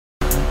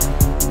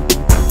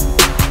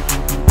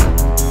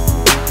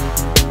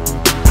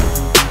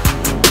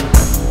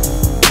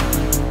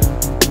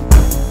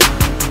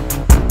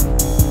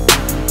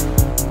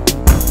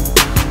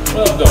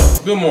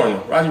Good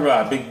morning, Roger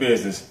Rod, big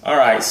business. All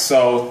right,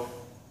 so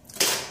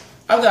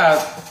I've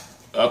got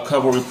a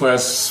couple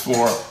requests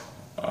for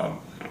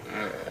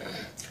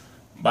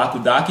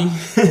Boku Dake.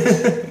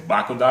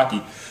 Boku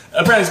Dake.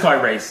 Apparently it's called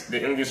erased.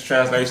 The English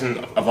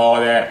translation of all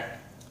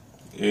that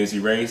is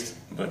erased,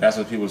 but that's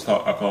what people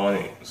are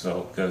calling it.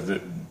 So, because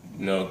you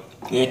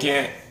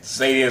can't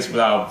say this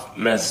without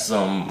messing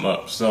something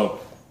up.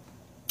 So,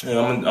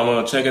 I'm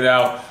gonna check it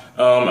out.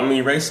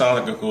 Erased sounds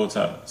like a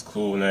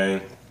cool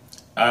name.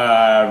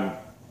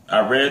 I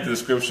read the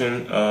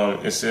description.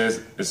 It says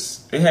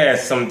it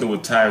has something to do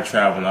with time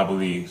traveling, I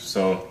believe.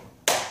 So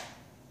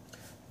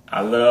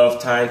I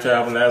love time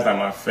traveling. That's like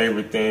my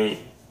favorite thing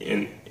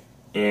in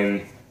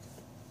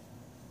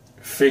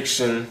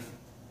fiction.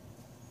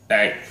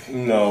 Like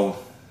Quantum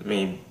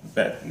Leap.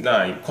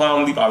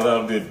 I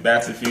loved it.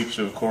 Back to the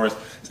Future, of course.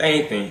 It's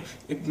anything.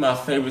 It's my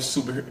favorite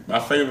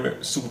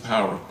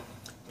superpower.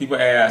 People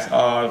ask,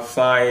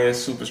 flying,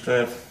 super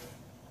strength,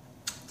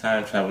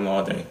 time traveling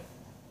all day.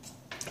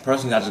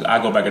 Personally,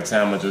 I go back in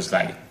time and just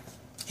like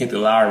hit the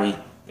lottery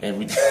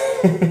every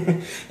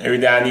day. Every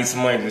day I need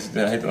some money, just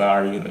hit the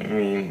lottery.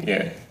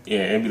 Yeah,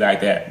 it'd be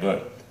like that.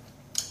 But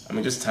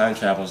just time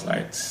travel is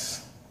like,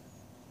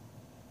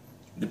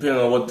 depending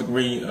on what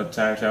degree of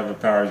time travel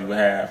powers you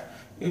have,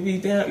 it'd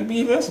be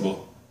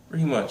invincible,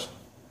 pretty much.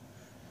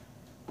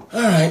 All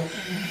right,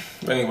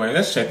 but anyway,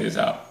 let's check this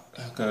out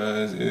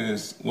because it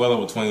is well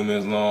over 20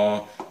 minutes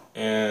long.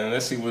 And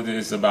let's see what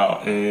it's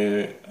about.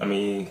 And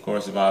of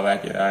course, if I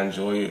like it, I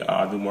enjoy it,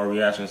 I'll do more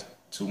reactions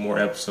to more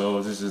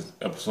episodes. This is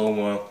episode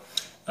 1.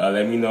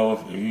 Let me know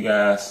if you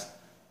guys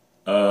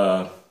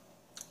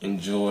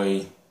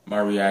enjoy my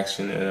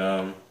reaction.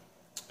 And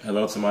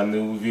hello to my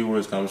new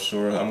viewers. I'm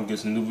sure I'm gonna get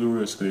some new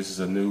viewers because this is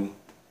a new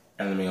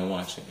anime I'm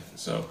watching.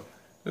 So,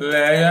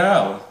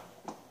 Leo.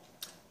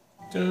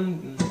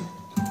 Hey,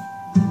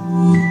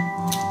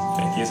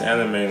 kiss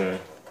anime, man.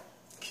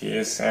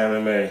 Kiss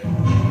anime.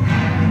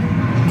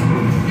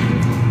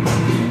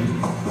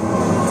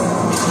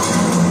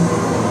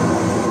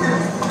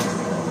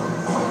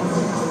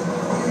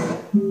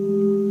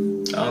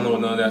 I don't know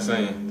what none of that's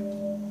saying.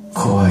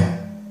 怖い。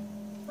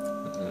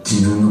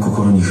自分の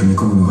心に踏み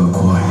込むのが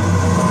怖い。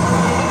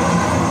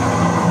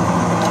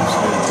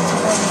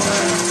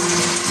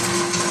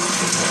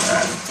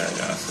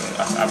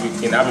I be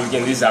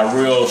getting these are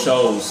real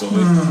shows, so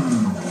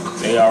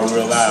they are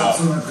real loud.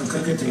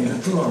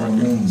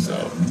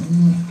 So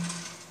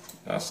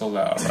not so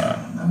loud, right?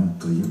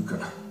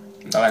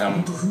 Not like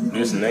I'm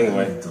listening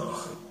anyway.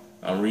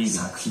 I'm reading.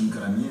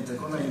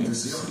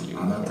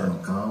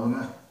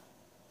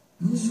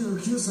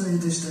 29歳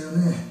でしたよ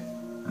ね。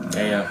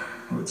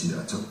うち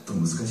はちょっと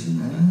難しい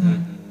ね。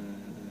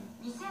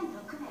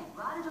2006年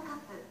ワールドカッ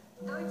プ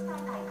ドイツ大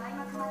会開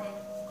幕まで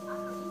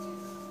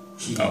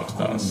あと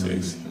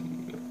20。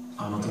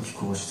あの時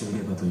こうしてい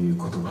ればという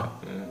言葉。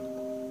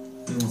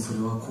でもそれ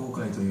は後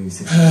悔という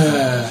責任を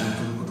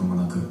取ることも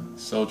なく、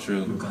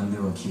浮かんで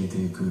は消えて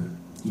いく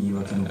言い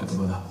訳の言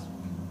葉だ。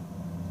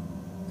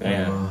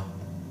俺は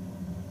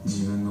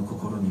自分の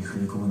心に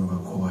踏み込むのが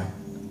怖い。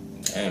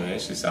 Hey man,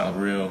 this shit sounds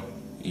real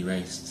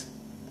erased.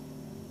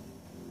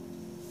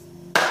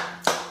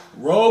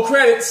 Roll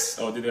credits!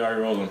 Oh, did they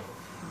already roll them?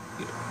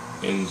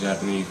 In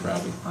Japanese,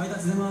 probably.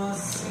 What's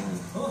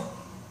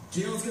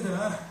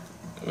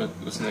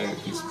the name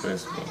of this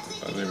place?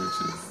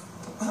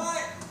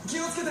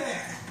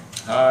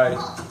 Hi.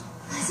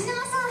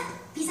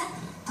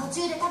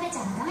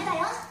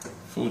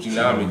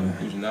 Fujinami.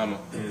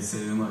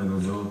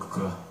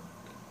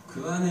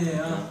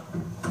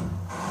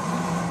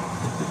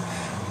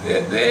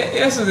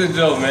 This is a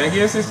joke, man.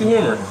 Get a sense of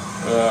humor.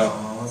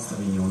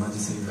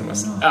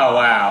 Oh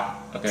wow.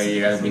 Okay,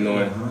 yeah, that'd be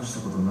annoying.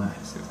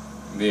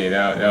 Yeah,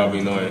 that would be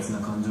annoying.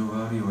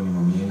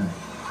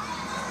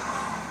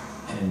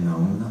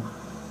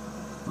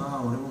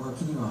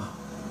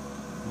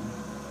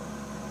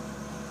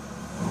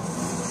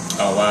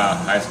 Oh wow,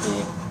 high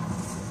school.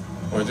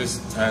 Or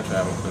just time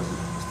travel because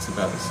it's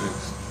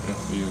 2006. I'm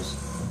confused.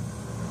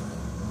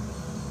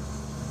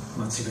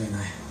 間違いない。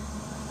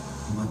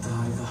ま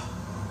たあれだ。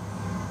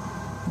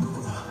ど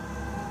こだ。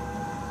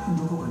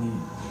どこかに違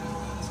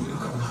和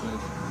感が。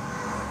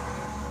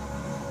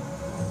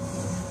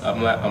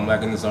I'm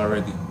liking this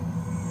already.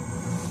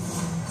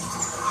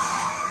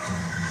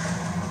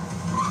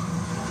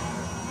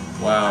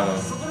 Wow.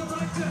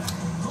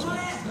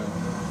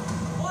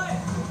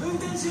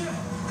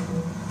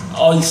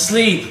 Oh, he's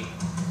asleep.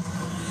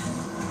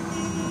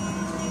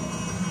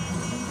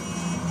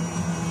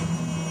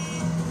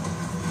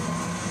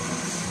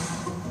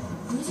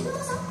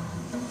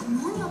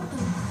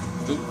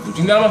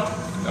 Fujinama?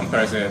 I'm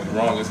probably saying it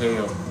wrong as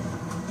hell.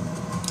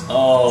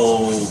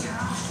 Oh,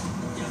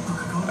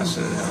 I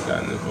shouldn't have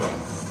gotten this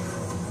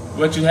one.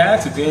 But you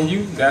had to, didn't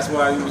you? That's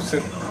why you was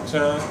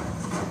trying.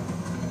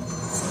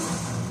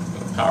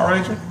 Power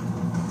Ranger?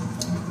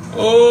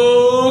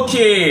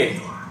 Okay.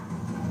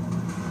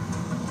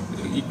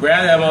 You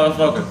grab that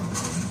motherfucker.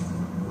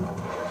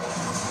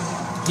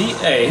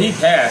 He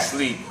passed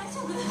sleep.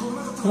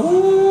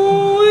 Ooh.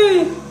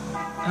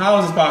 How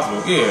is this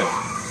possible? Yeah.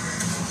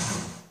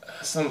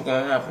 Something's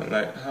gonna happen.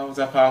 Like, how is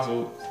that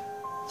possible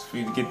for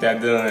you to get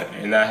that done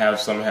and not have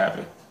something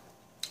happen?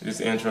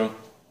 This intro.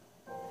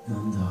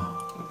 What the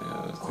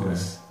hell is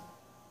this?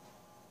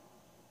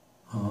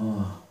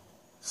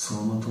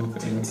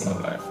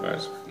 Life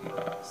flash from my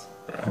eyes.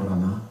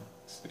 Right.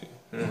 See.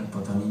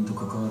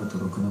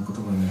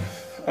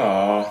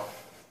 Aww.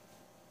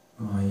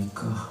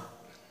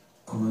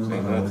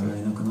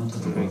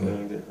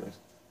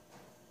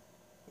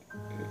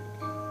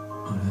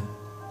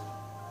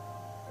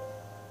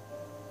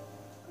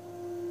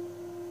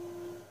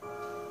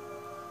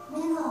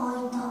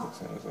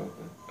 Sounds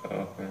open.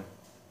 Okay.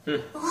 おは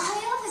よ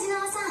う藤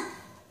永さん。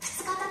2日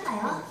経った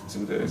よ。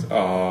 2 days.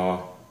 Aww.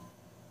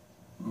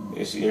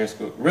 Is she in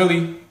school?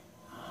 Really?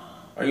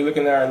 Are you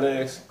looking at her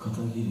legs?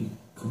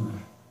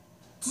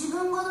 自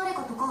分が誰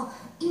かとか、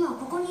今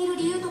ここにいる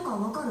理由とか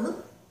わかる？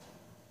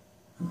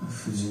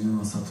藤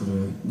沼悟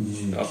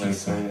29 Okay,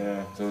 歳。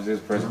 so it's this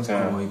トラ present ックを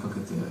time. 追いか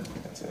けて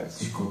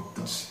事故っ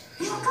た。よ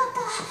かっ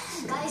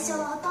た。外傷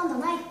はほとんど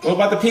ないって。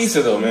 What about the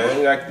pizza though,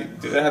 man? Like,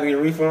 did I have to get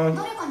a refund?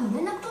 誰かに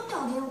連絡取って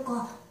あげよう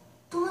か。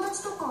友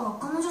達とか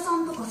彼女さ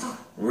んとかさ。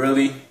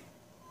 Really?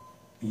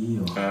 いい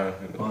よ。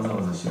わざ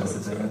わざ知ら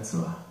せたやつ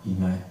はい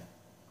ない。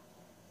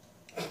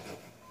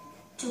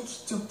チョキ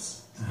チョキ。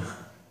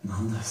な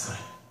んだよそれ。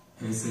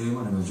平成生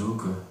まれのジョー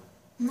ク。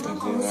なん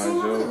か薄い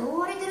膜で覆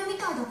われてるみ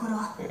たいだか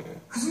ら、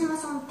藤沼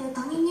さんって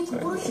他人に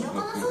心開か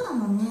なそうだ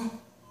もんね。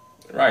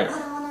 Right.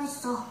 笑わないし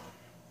さ。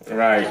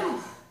 Right. でも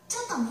ち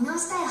ょっと見直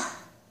したよ。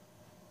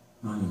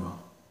何が？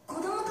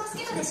子供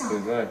助けたでしょ。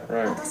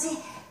 Right. 私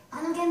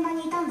あの現場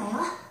にいたんだよ。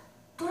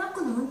トラッ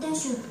クの運転手、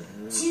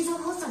心臓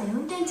発作で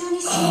運転中に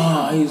死ん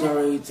だ。 Oh, he's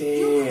already よく気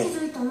dead.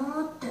 づいたな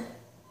ーって。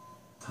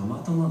たま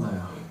たまだ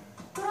よ。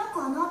トラック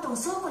はあの後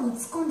倉庫に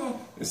突っ込んで、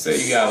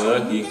 Say you got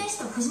運 lucky. 転手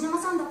と藤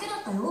沼さんだけだ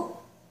ったよ。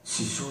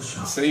死傷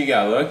者。 Say you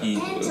got lucky.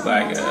 店 It 長 was も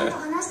like ちゃんと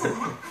話したか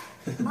ら、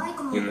バイ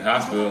クも in the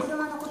hospital.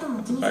 車のこと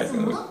も気にせ Like, ず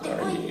戻ってこい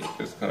already っ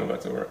て。 just coming back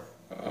to work.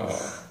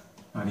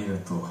 ありが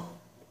とう。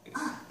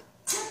あ、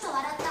ちょっと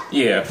笑った。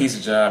 Yeah, piece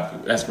of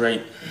job. That's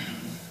great.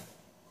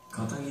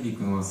 片桐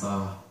君は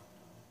さ、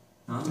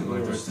なんでバ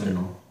イトしてん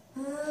の？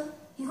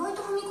意外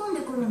と踏み込ん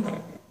でくるんだ。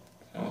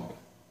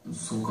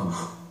そうか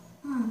な。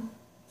うん。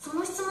そ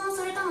の質問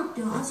されたのっ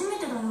て初め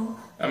てだよ。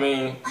 I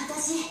mean,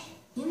 私、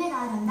夢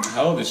があるんだ。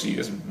 how old is she?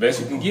 That's the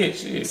best you can get.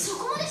 Shit. そ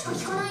こまでしか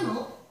聞かないの？な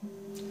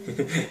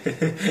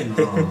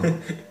あ、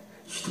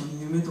人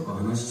に夢とか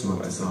話しちま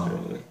ってさ、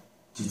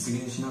実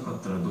現しなか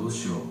ったらどう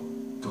しよ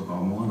うとか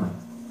思わない？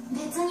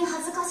別に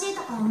恥ずかしい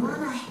とか思わ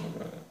ない。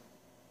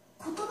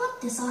言葉っ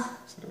てさ、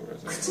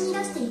口に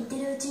出して言っ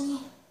てるうち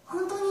に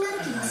本当になる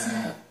気がする。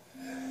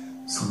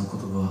その言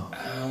葉、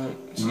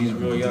She's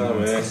real young,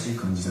 懐 man. かしい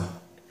感じだ。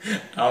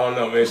I don't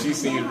know, man. She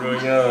seems real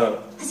young.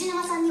 藤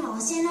沼さんには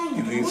教えない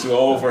んだ You けど think ね。 too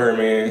old for her,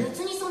 man. 別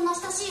にそんな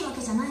親しいわ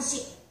けじゃない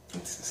し。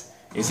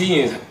 Is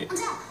he in? じゃあ、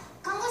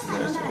看護師さん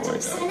呼んだら直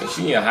帰するね。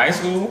 Is she in high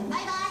school? バイ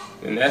バ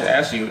イ。 And that's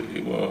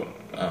actually, well,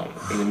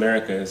 in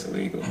America, it's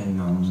illegal. 変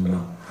な女。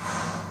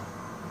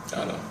 I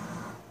don't know.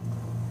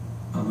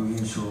 あの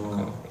現象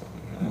を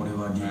俺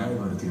はリバイ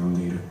バルと呼ん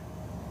でいる。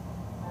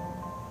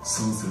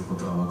損するこ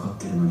とは分かっ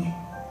ているのに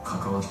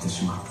関わって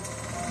しまう。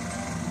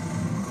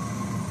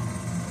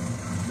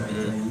だいた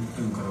い1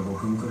分から5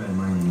分くらい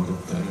前に戻っ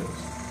て同じ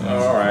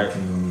光景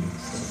を見る。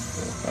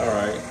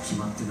 Alright. 決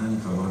まって何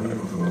か悪い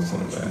ことが起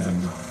こる直前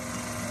だ。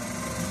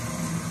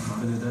ま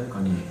るで誰か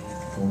に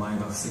お前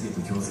が防げと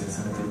強制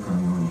されてるか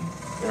のように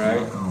違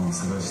和感を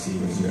探して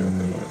いる自分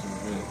がいる。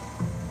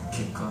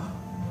結果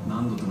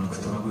何度となく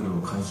トラブル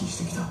を回避し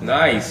てきた。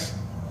 Nice.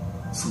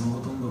 その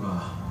ほとんど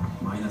が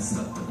マイナス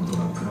だったこと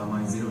がプラ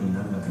マイゼロに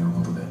なるだけの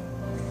ことで、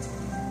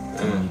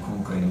たまに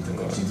今回みた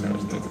く自分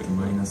にとって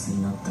マイナス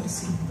になったり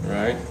する。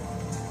 Right.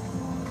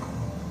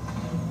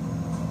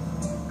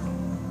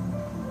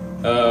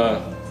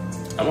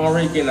 I'm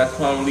already getting that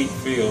quantum leap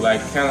feel,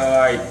 like kind of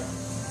like,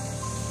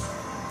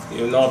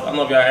 you know, I don't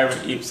know if y'all ever,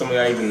 if some of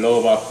y'all even know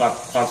about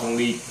quantum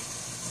leap,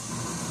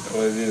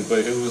 what it is, but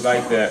it was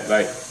like that,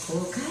 like.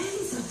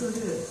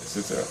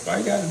 Sister, why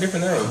you got a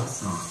different name?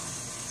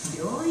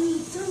 Oh,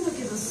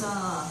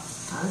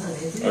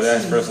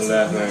 that's person's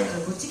last name.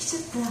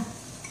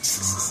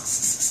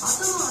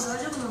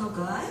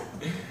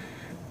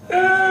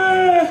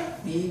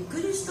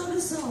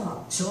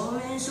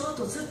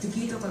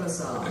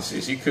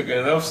 She cooking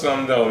it up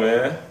some though,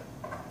 man.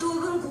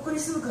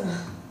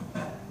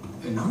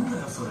 なんだ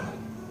よそれ。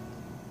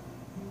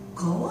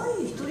可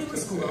愛い一人息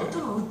子が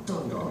頭打った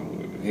んだ。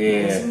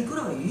 Yeah. 休みく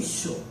らいいいっ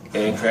しょ。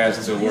 And crashed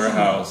into a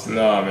warehouse.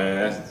 Nah, man,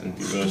 that's some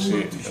real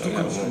shit. I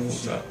got one full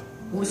time.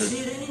 押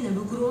し入れに寝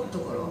袋あった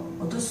から、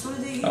私それ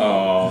でいいよ。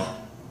Oh.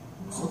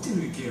 ホテル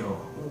行けよ。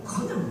お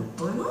金もっ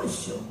たいないっ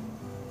しょ。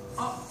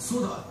あ、そ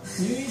うだ。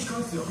入院控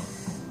えっすよ。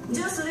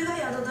じゃあそれが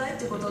宿代っ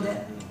てこと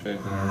で。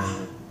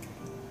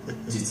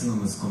実の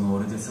息子の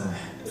俺でさ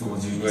え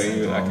52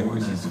歳とは思え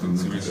ないほど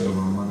昔の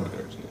まんまだ。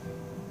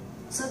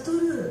サト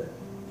ル、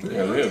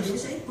電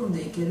車一本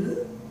で行け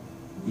る？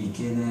行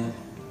けね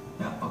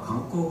え。やっぱ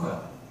観光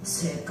か。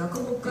せっかく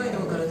北海道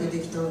から出て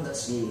きたんだ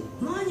し、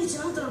毎日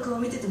あんたの顔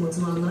見ててもつ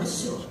まんないっ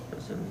しょ。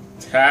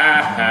一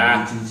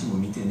日も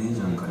見てねえ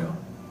じゃんかよ。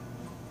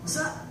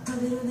さあ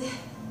食べるね。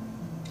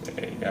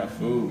 Hey, got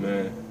food,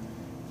 man.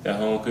 Got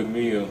home cooked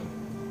meal.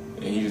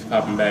 And he just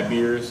popping back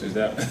beers? Is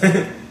that?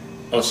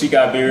 Oh, she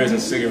got beers and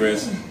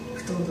cigarettes.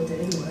 布団とテ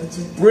レビもらっ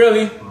ちゃって。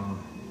 Really? いいよ。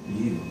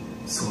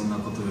そんな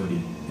ことよ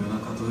り夜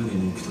中トイレ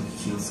に行くと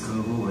き気を使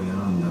う方が嫌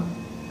なんだ。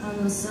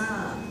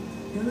さ、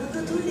夜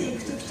中トイレ行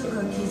くときと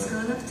か気使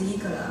わなくていい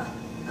から、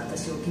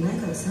私起きない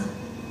からさ。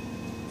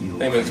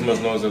 They make too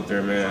much noise up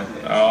there, man.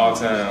 All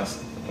times.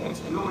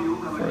 First girl.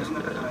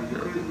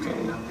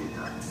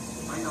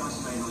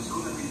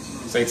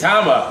 Say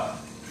time up.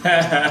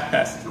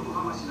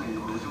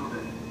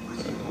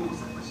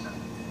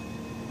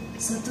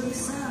 Satoru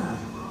さ、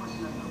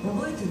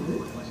覚えてる？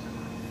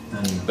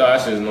 That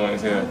shit is annoying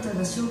as あ hell. んた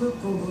が小学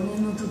校5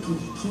年の時、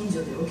近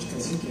所で起きた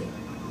事件。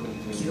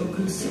記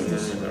憶するで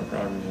しょ。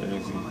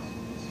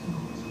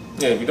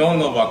 Yeah, if you don't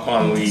know about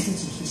Quantum 私 Leap, た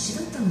ち必死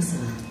だったのさ。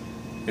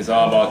 it's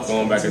all about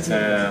going back in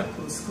time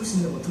少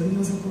しでも取り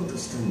除こうと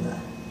したんだ。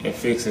 and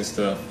fixing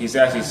stuff. He's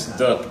actually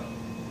stuck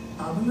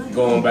危ない。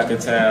 going back in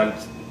time,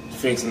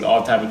 fixing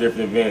all type of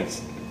different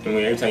events. And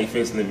when every time he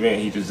fixes an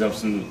event, he just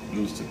jumps to a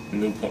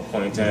new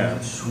point in time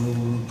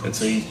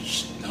until he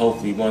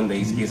hopefully one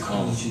day he gets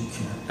home.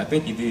 I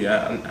think he did.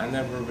 I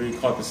never really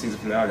caught the season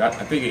finale. I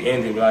think it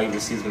ended without even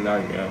season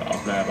finale. Man, I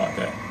was mad about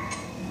that.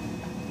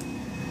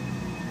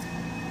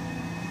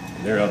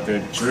 They're up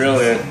there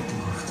drilling.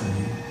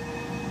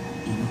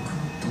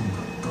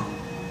 Go.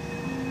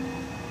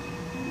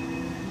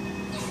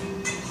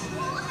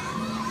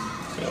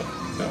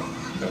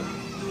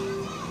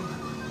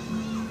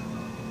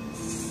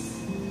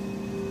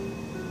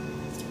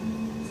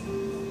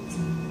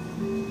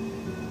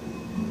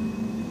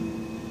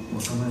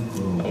 幼い頃、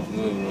ゆ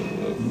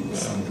うき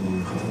さんという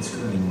20歳く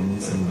らいのお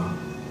兄さんがよ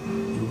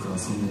く遊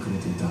んでくれ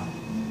ていた。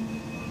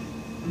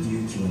ゆ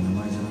うきは名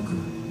前じゃなく、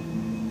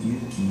ゆう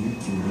き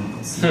を連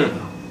発するか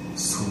ら、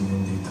そう呼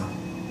んでいた。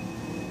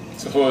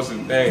So what's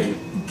his name?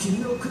 君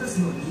のクラス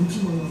の人気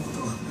者のこ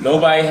と。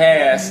 Nobody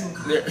has.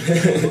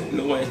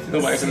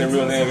 Nobody's in their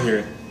real name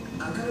here.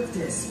 明るく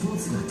てスポー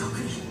ツが得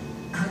意。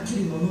はっき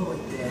り物を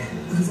言って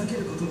ふざけ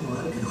ることも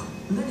あるけど、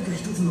何か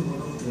一つの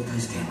物事に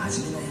対して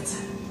真面目なやつ。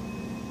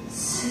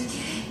すげ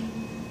え。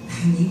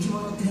人気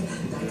者って大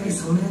体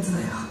そんなやつ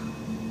だよ。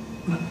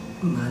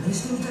真似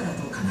してみたら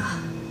どうかな。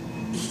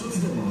一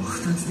つでも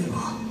二つでも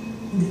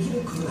でき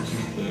ることだけ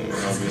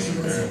恥ずかし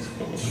がらず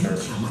勇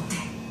気を持って。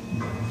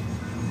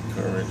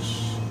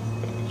 Courage.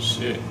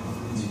 Shit.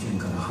 事件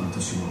から半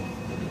年後、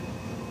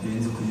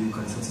連続誘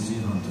拐殺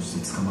人犯とし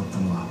て捕まった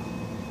のは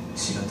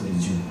白鳥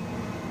純、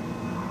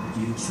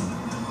ゆうきさんだっ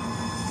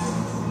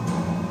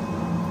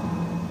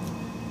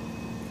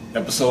た。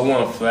 Episode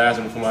 1,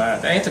 flashing before my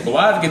eyes. Dang, it took a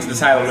while to get to the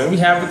title, man. We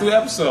halfway through the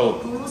episode.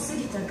 多す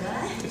ぎたか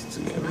い？ It's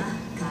too many. まあ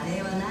カレ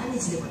ーは何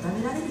日でも食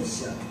べられるで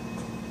しょ。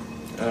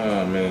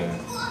 Oh, man.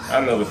 I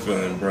know the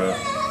feeling, bro. だ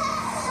か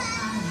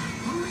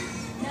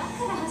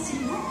ら走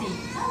るなって言っ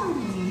たの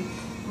に。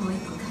もう一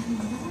個買いに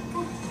行かな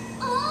か。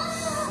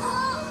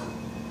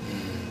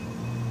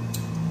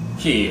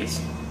 Kids.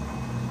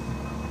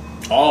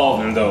 All of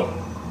them, though.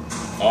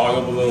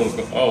 All the balloons.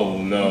 Oh,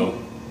 no.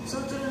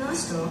 サトルな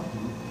しと？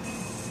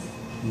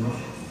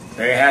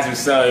 It has to be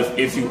some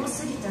if you. 多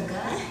すぎたか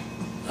い？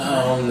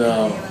 Oh, no. カレー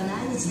は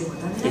何日でも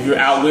食べられ If る。 you're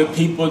out with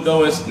people,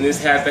 though, and this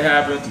has to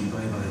happen. リ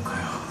バイバルか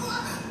よ。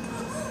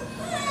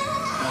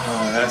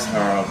 Oh, that's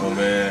horrible,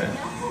 man. だか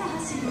ら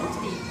走るなって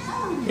言った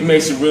のに。 It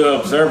makes you real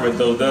observant,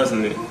 though,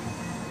 doesn't it?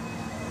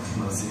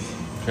 まずい。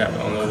 Crap, I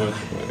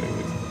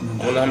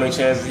don't know how many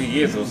chances he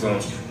gets or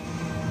something.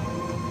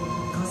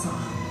 母さん、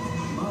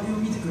周りを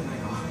見てくれない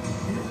か。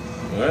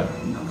 What?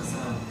 なんかさ、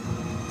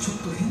ちょっ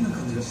と変な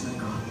感じがしない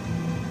か。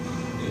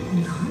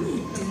何言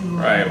ってん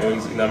の？ Right, well,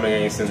 you're not making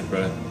any sense,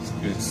 bro.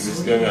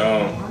 Just go on your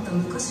own. あんた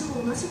昔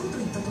も同じこと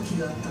言った時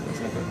があったね。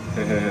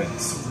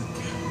 そうだっけ。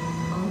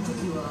あの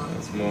時は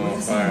It's more on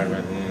fire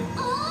right then.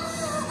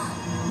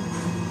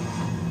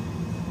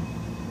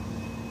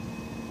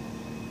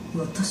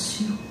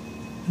 私を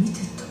見て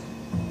た。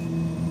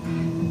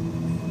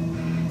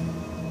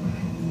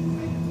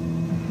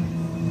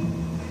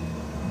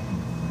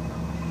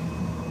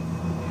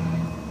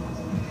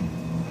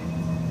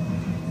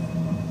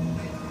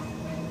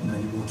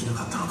何も起きな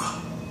かったのか。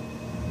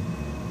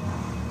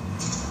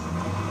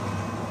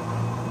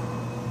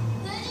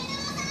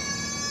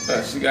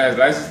 She got his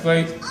license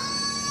plate?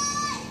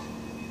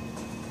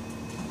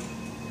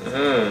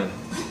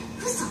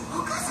 嘘、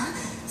お母さん、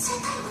絶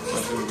対お姉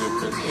さんだと思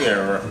った。 Yeah,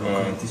 right. こう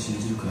やって信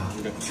じるか。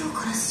今日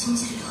から信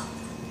じるよ。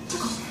て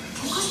か、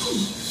喧嘩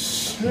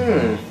してん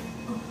の？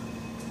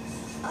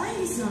アイ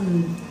リさ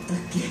んだっ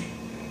け？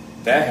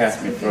 That has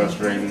to be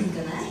frustrating. 行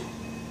かない？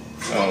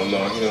 Oh no,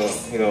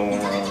 he don't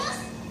want her.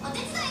 お手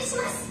伝いし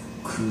ます。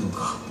食うの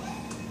か。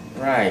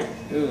 Right,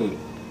 dude.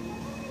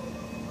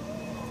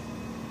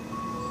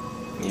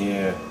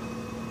 Yeah.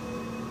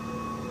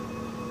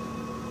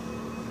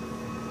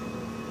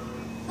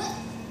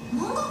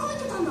 漫画描い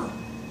てたんだ。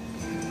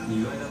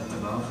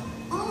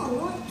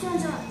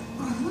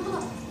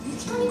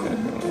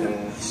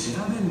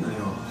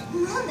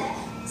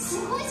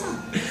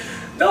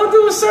Don't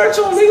do a search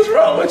on me. What's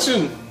wrong with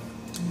you?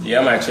 Yeah,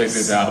 I might check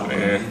this out,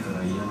 man.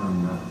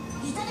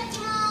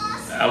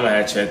 I might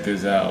have to check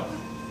this out.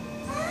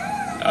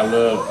 I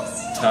love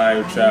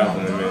time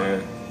traveling,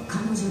 man.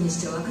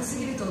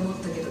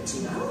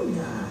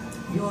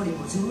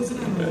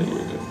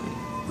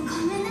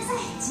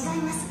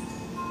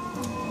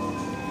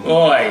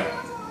 Boy.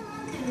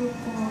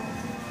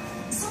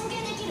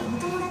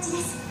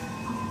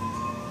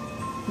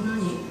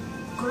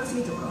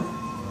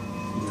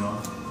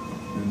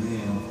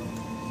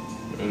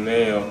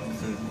 Nail.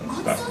 I'm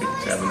supposed to speak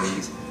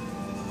Japanese.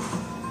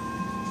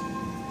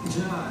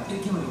 じゃあ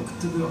駅まで送っ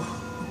てくよ。も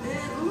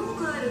う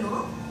帰る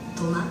の？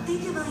泊まってい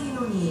けばいい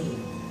のに。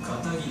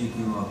片桐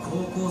君は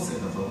高校生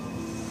だと。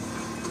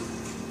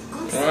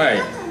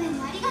Alright.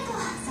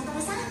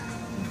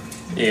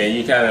 Yeah,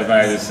 you kind of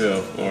invited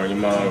yourself, or your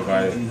mom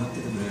invited.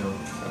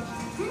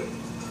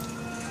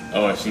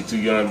 Oh, she too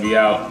young to be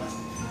out.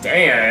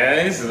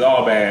 Damn, this is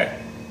all bad.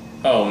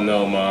 Oh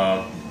no,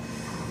 mom.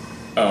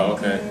 Oh,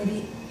 okay.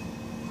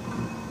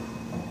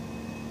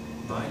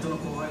 バイトの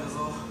後輩だ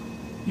ぞ。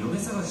嫁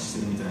探しし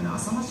てるみたいな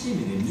浅ましい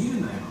目で見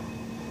るなよ。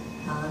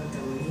あんた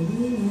も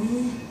鈍い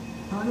ね。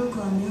あの子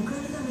は脈あ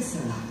りだべさ。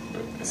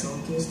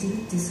尊敬してる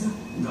ってさ。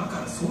だか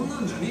らそんな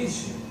んじゃねえ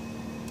し。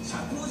社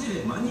交辞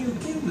令真に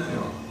受けんな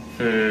よ。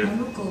あ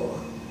の子、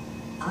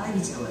愛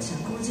理ちゃんは社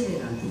交辞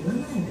令なんて言わ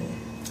ないべ。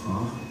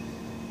あ？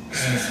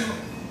そうそう。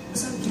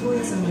さっき大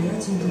家さんが家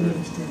賃取りに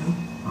来たよ。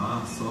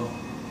ああ、そう。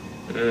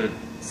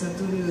サ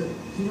トル、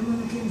昼間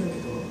の件だけ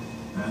ど。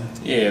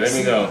Yeah, let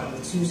me know.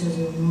 駐車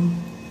場の。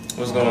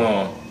What's going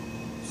on?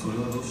 それ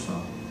はどうした？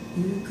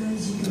誘拐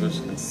事件の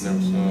発生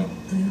になっ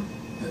たよ。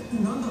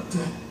なんだって？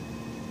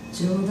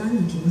冗談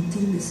に決まって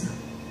るんです。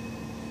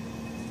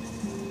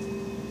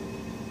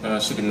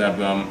She could not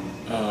be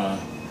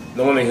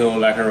no one he'll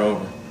like her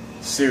over.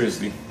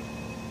 Seriously.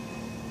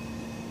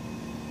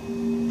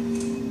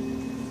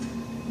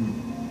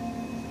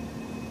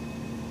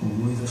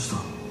 思い出した。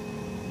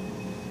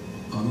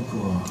あの子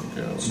は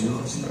18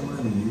年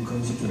前の誘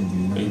拐事件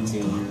でいなく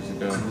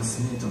なったクラ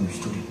スメートの一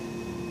人。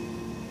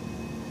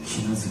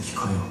ひなずき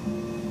かよ。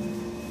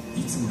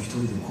いつも一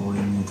人で公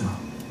園にいた。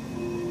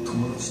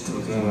友達ってわ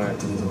けじゃなかっ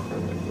たけど。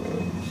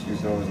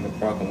She's always in the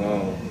park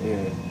alone.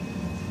 Yeah.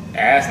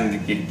 Asking to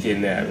get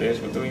kidnapped,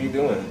 bitch. What are you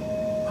doing?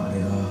 あれ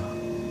が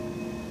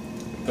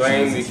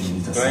Blame the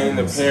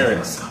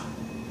parents.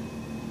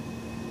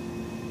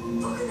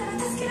 僕なら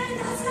助けられ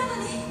たはずなの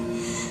に。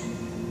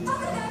僕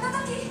があの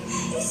時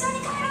一緒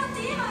に帰ろうっ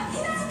て言えばひ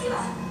なずきは。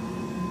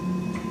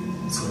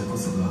それこ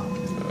そが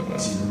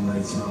自分が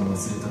一番忘れ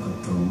たかっ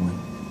た思い。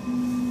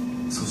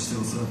そし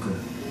ておそらく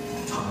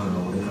母が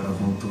俺から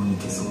本当に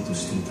消そうと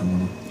していたも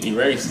の。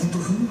Erase. もっと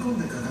踏み込ん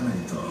で書かない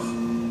と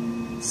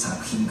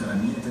作品から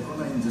見えてこ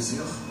ないんです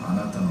よ、あ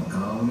なたの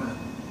顔が。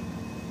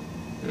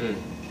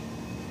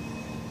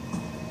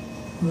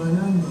ワナ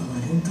ンバーは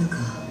レンタカ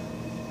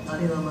ー。あ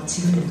れは間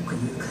違いなく誘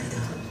拐だ。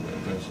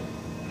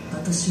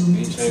私を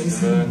見て連れ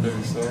去るのに入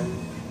っ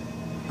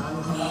たあ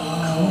の母親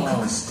は顔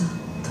を隠しただ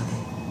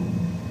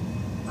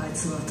め。あい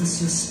つは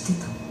私を知っ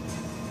てた。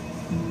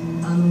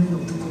あの目の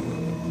男を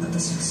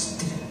私は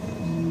知ってる。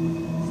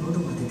喉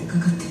まで出か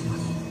かってるの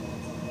に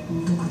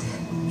どこで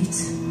い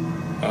つ。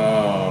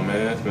 Oh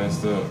man, that's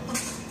messed up.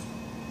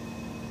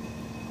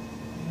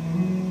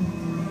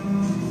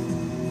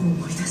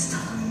 思い出した。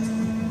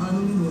あの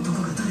目の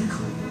男が誰か。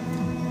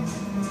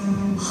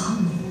犯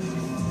人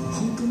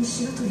本当に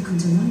白鳥くん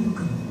じゃないの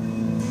かも。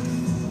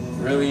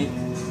 Really?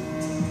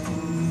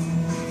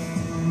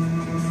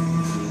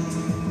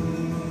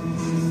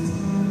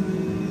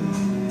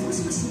 も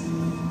しもし、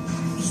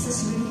久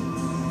しぶり。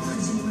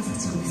藤沼幸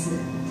子です。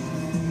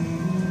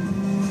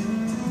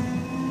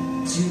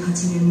18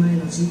年前の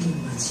事件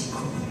は時効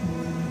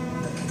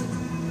だけど、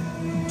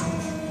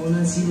同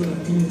じような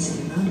手口で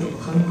何度も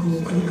犯行を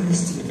繰り返し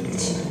ているう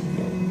ちに、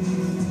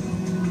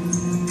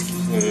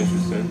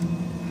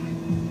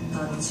あ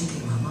の事件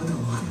はまだ終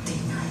わってい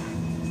ない。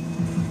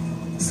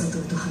悟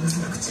と話さ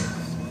なくちゃ。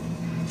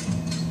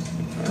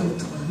とう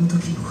とうあの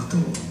時のことを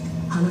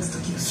話す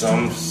時が来た。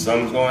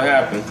 Something's gonna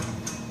happen.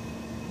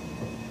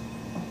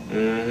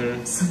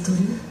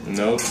 Satoru?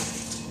 Nope.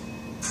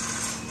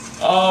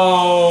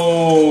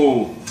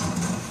 Oh,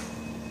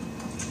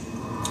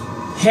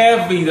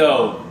 heavy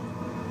though.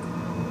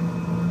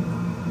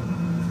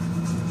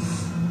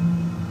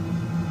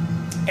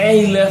 And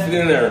he left it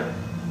in there. や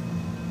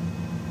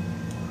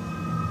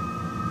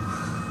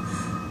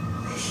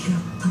っ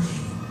ぱり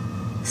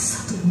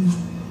悟に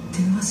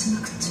電話し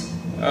なくち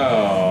ゃ。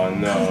 Oh 帰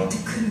no, って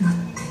くるなっ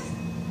て。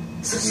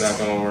そ it's して not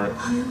gonna work.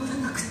 謝ら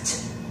なくちゃ。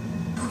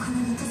僕な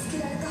ら助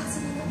けられたはず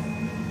なのに。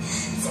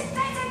絶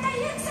対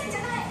ゆうきさんじゃ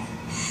ない。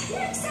ゆ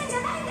うきさんじゃ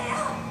ないんだよ、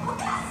お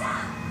母さ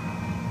ん。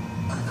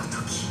あの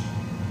時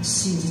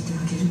信じてあ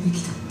げるべ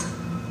きだった。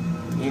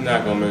 You're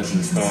not gonna miss 警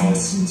his 察が phone.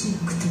 信じな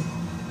くても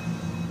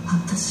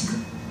私が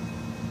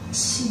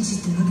信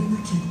じてあげな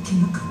きゃいけ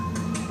なかっ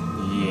た。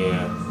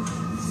 Yeah.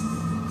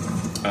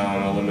 I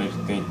don't know what makes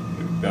you think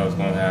that was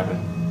gonna happen.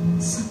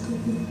 悟。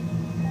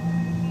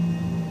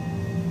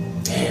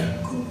Damn.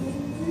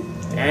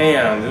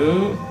 Damn,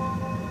 dude.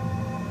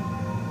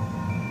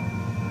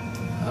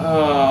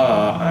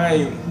 Oh, I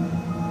ain't.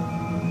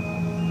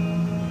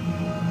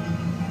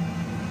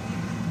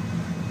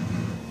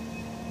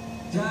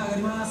じゃあ上が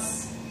りま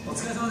す。お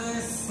疲れ様で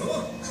す。お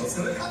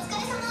疲れ。お疲れ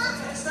様。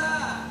でした。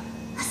あ、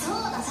そう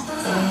だ、佐藤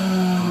さん。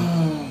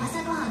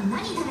朝ごはん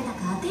何食べたか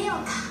当てよ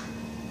うか。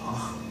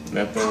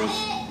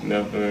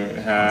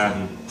Never had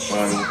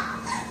funny.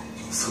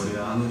 そり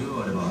ゃあの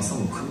量あれば朝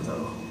も食うだろ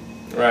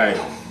う。Right.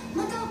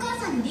 またお母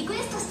さんにリクエ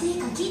ストしてい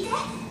いか聞いて。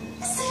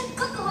すっ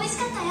ごく美味し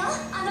かったよ、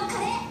あのカ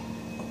レー。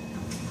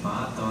わ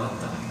かったわかっ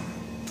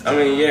た。I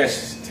mean,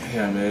 yes,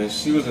 damn, man,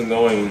 she was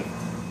annoying.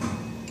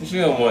 She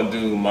didn't want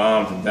dude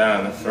mom to die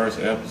in the first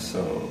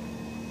episode.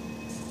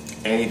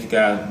 And if you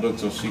guys look,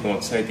 so she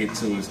gonna take it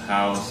to his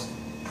house.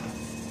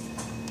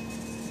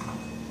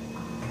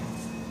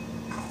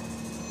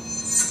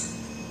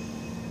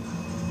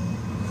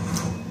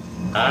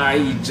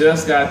 You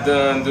just got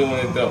done doing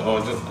it though.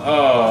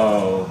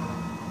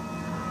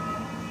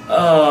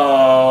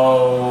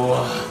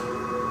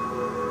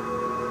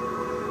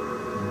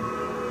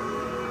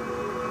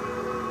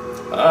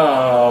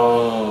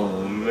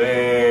 Oh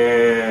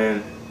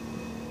man.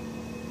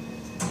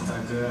 った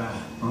く、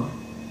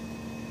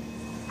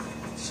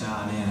し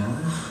ゃあねえな。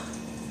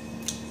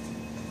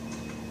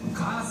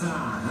母さ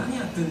ん、何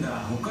やってんだ。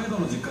北海道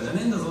の実家じゃ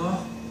ねえんだぞ。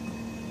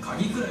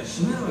鍵くらい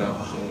閉めろよ。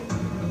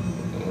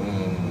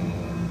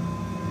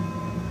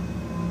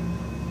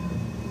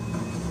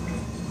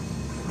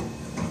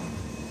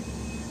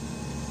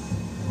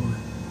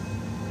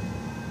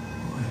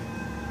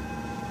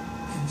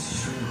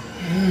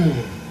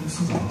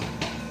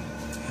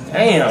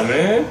Damn,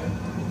 man.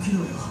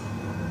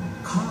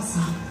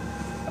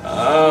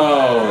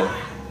 Oh.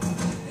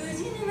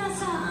 藤沼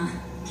さん、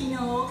昨日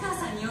お母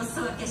さんにお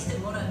裾分けして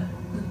もらう。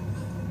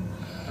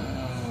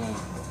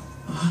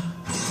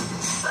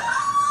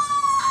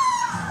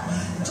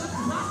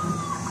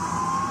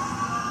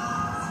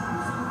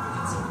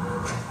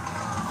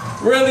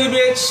Really,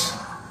 bitch?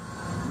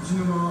 藤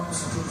沼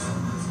佐藤さ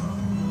んですか。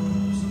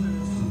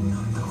な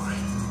んだこれ。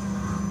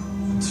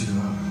違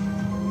う。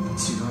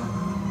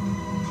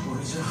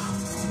俺じゃ。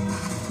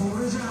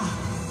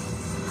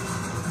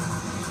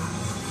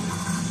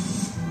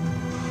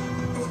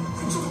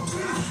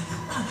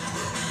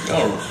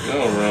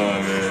Don't run,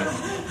 man.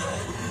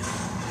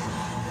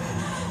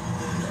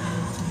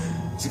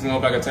 She can go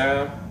back in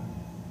town?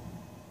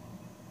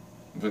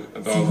 But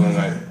I thought it was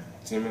like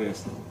 10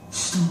 minutes.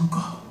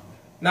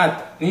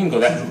 Not, you didn't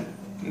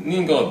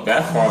go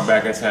that far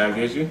back in time,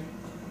 did you?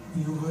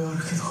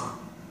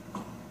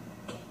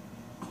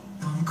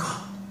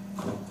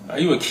 Are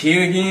you a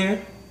kid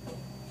again?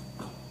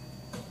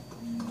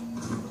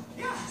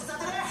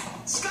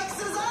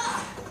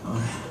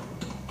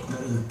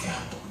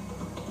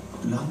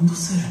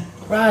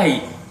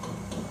 Right.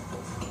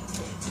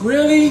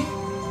 Really?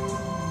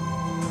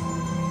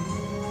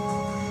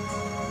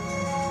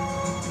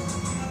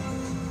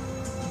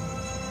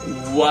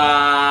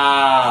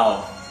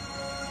 Wow.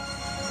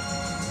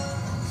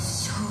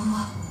 昭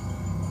和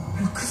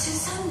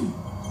63年。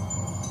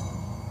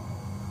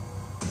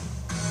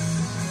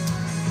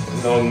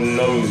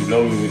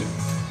No music.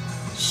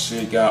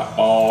 Shit got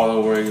all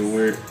the way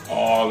weird,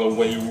 all the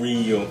way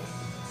real.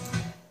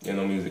 Yeah,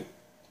 no music.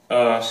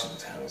 Shit, what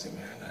time is it,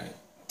 man? Like,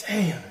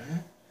 damn,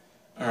 man.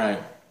 All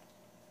right.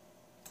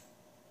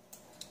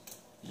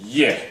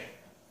 Yeah.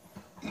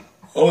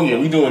 Oh yeah,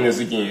 we doing this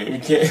again. We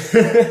can't.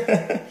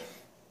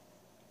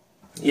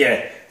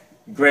 Yeah,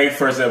 great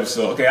first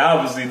episode. Okay,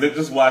 obviously,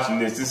 just watching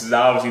this. This is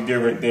obviously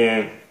different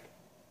than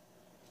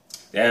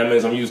the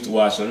animes I'm used to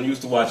watching. I'm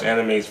used to watch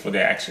animes for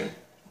the action.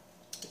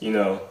 You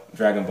know,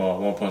 Dragon Ball,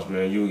 One Punch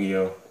Man,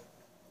 Yu-Gi-Oh,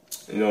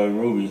 you know,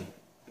 Ruby,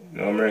 you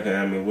know, American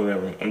anime,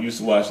 whatever. I'm used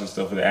to watching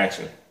stuff for the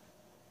action.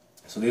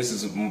 So this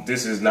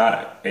is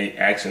not a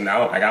action.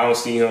 I don't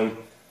see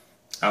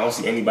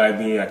anybody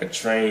being like a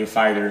trained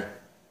fighter,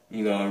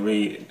 you know, and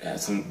really have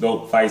some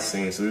dope fight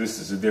scenes. So this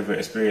is a different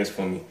experience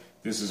for me.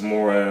 This is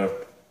more of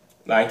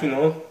like, you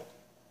know,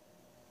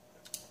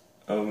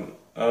 you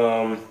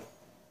know,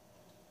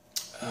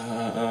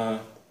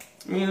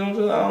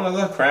 just, I don't know,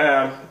 like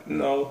crime, you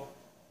know,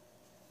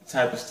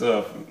 type of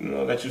stuff, you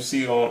know, that you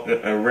see on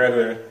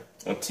regular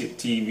on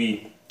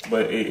TV,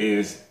 but it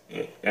is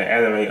an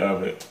anime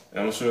of it.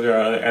 And I'm sure there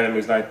are other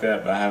animes like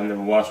that, but I have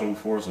never watched one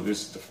before, so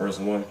this is the first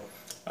one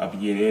I'll be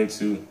getting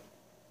into.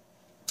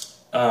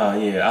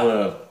 Yeah, I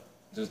love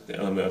just the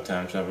element of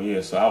time travel.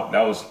 Yeah, so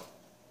that was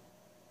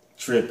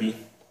trippy.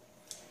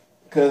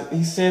 Because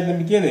he said in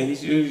the beginning,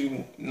 he's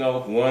usually, you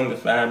know, 1 to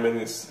 5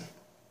 minutes.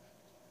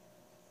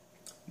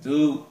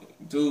 Dude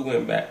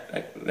went back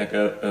like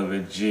a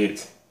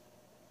legit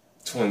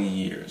 20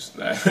 years.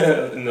 Like,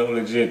 you know,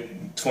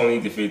 legit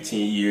 20 to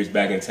 15 years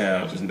back in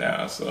town just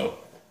now. So,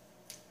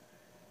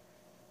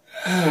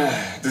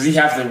 does he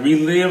have to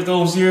relive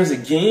those years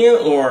again?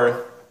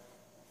 Or,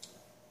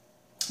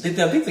 I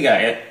think they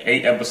got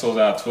 8 episodes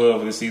out of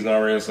 12 of the season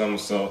already or something.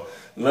 So,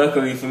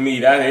 luckily for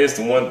me, that is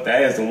the one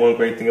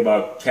great thing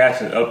about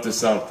catching up to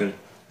something.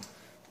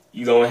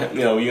 you don't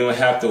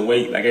have to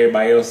wait like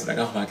everybody else. Like,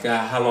 oh my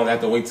God, how long do I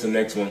have to wait till the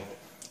next one?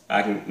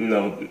 I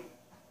can,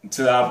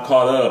 until I'm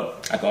caught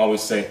up, I can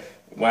always say,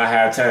 when I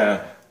have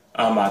time,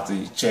 I'm about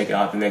to check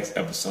out the next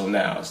episode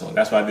now. So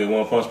that's why I did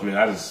One Punch Man.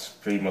 I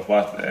just pretty much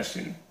watched that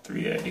shit in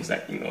 3 days.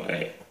 Like,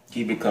 hey,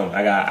 keep it coming.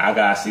 I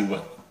gotta see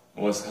how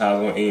it's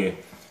gonna end.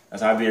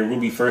 That's how I did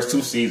Ruby first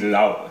 2 seasons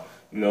out.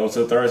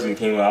 Till Thursday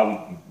came out,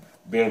 I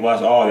binge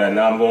watched all that.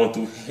 Now I'm going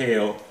through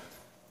hell,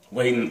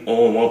 waiting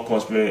on One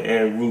Punch Man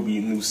and Ruby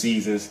new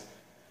seasons.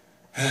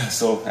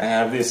 So I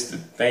have this.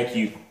 Thank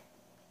you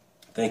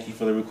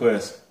for the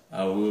request.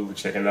 I will be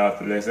checking out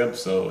the next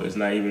episode. It's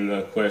not even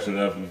a question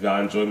of if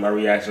y'all enjoyed my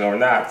reaction or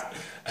not.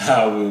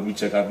 I will be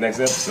checking out the next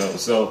episode.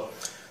 So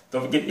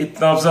don't forget your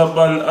thumbs up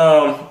button.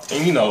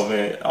 And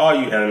man, all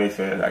you anime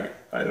fans,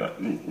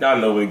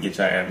 y'all know where to get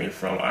your anime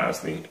from,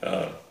 honestly.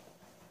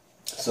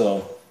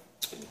 So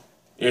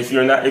if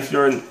you're not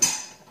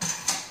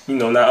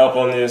not up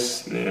on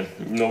this, you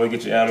know where to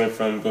get your anime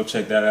from. Go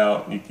check that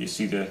out. You can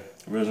see the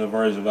original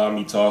version about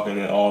me talking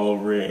and all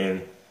over it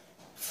and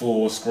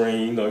full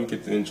screen. You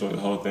get to enjoy the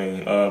whole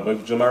thing. But if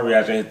you enjoy my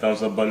reaction, hit the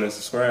thumbs up button and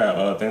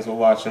subscribe. Thanks for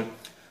watching.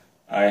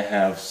 I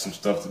have some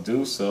stuff to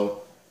do,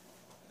 so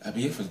that'll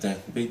be it for today.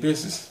 Big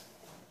business.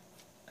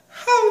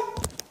 How?